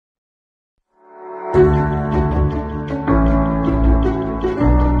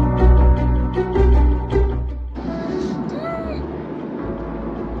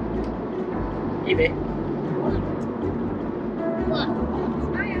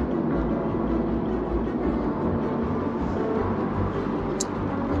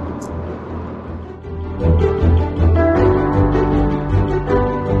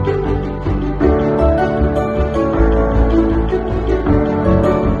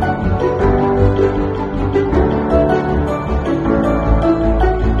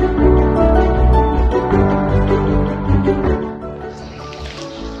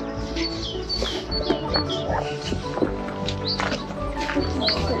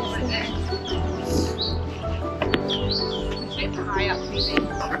High up, maybe.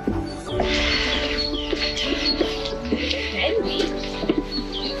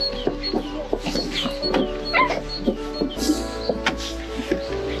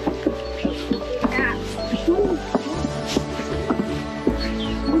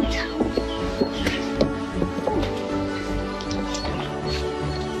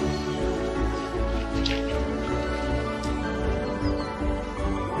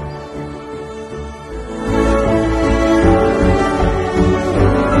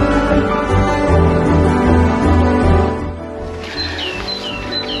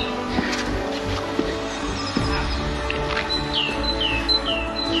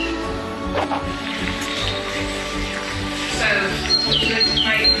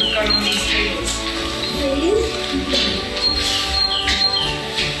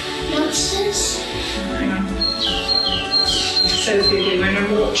 So Vivian, we're in a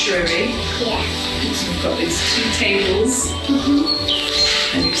mortuary. Yeah. So we've got these 2 tables.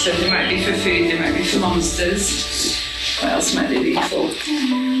 And you said they might be for food, they might be for monsters. What else might they be for?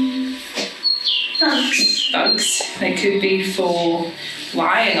 Bugs. Bugs. They could be for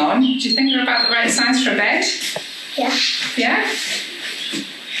lying on. Do you think they're about the right size for a bed? Yeah. Yeah?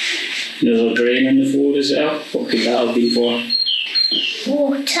 There's a drain in the floor as well. What could that have been for?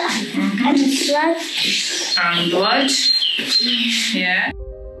 Water and blood. And blood. Yeah.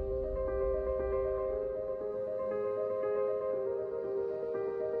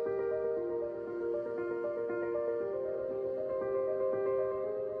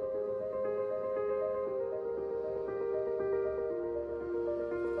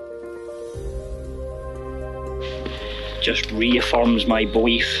 Just reaffirms my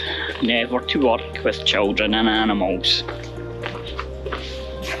belief never to work with children and animals.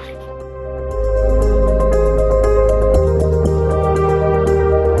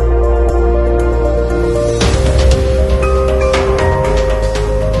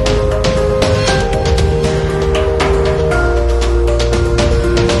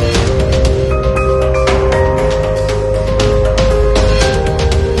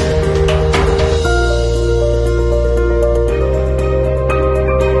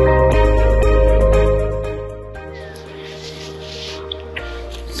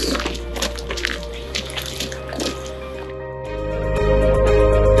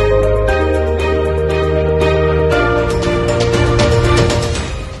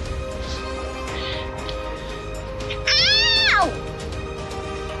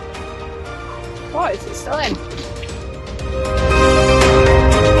 What is it still in?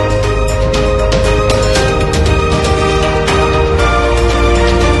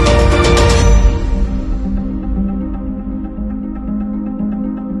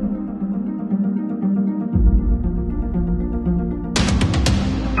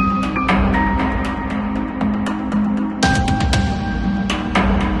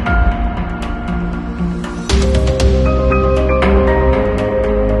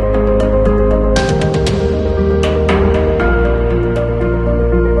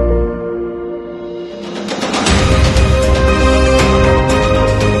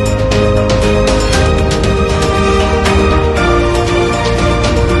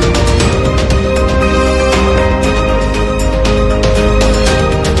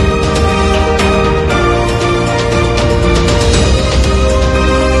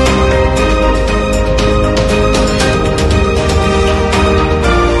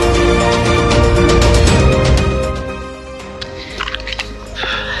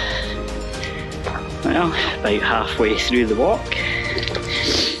 Well, about halfway through the walk.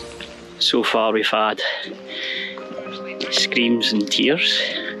 So far we've had screams and tears.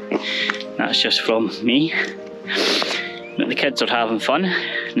 That's just from me. But the kids are having fun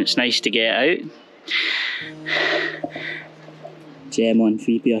and it's nice to get out. Gemma and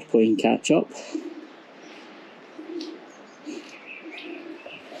Phoebe are playing catch up.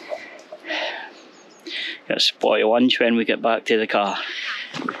 Got to spoil lunch when we get back to the car.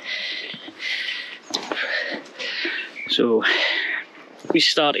 So we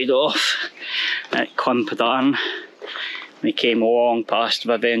started off at Padarn. We came along past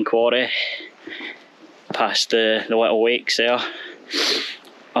Vivian quarry, past the little lakes there,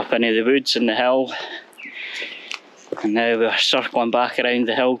 up into the woods and the hill, and now we're circling back around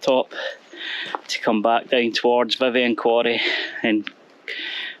the hilltop to come back down towards Vivian quarry, and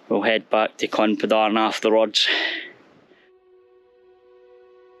we'll head back to Padarn afterwards.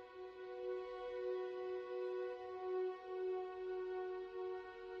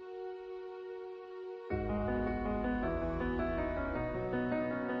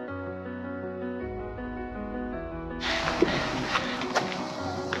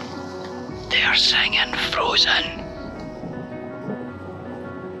 are singing Frozen.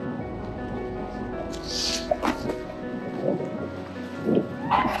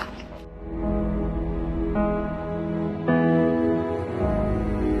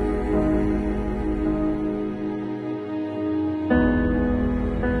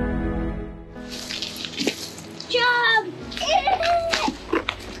 Jump!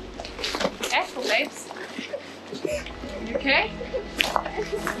 Careful, babes. You okay?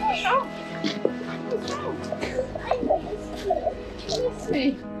 Oh. Let's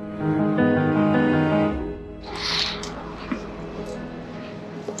see.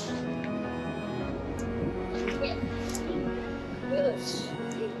 Yes.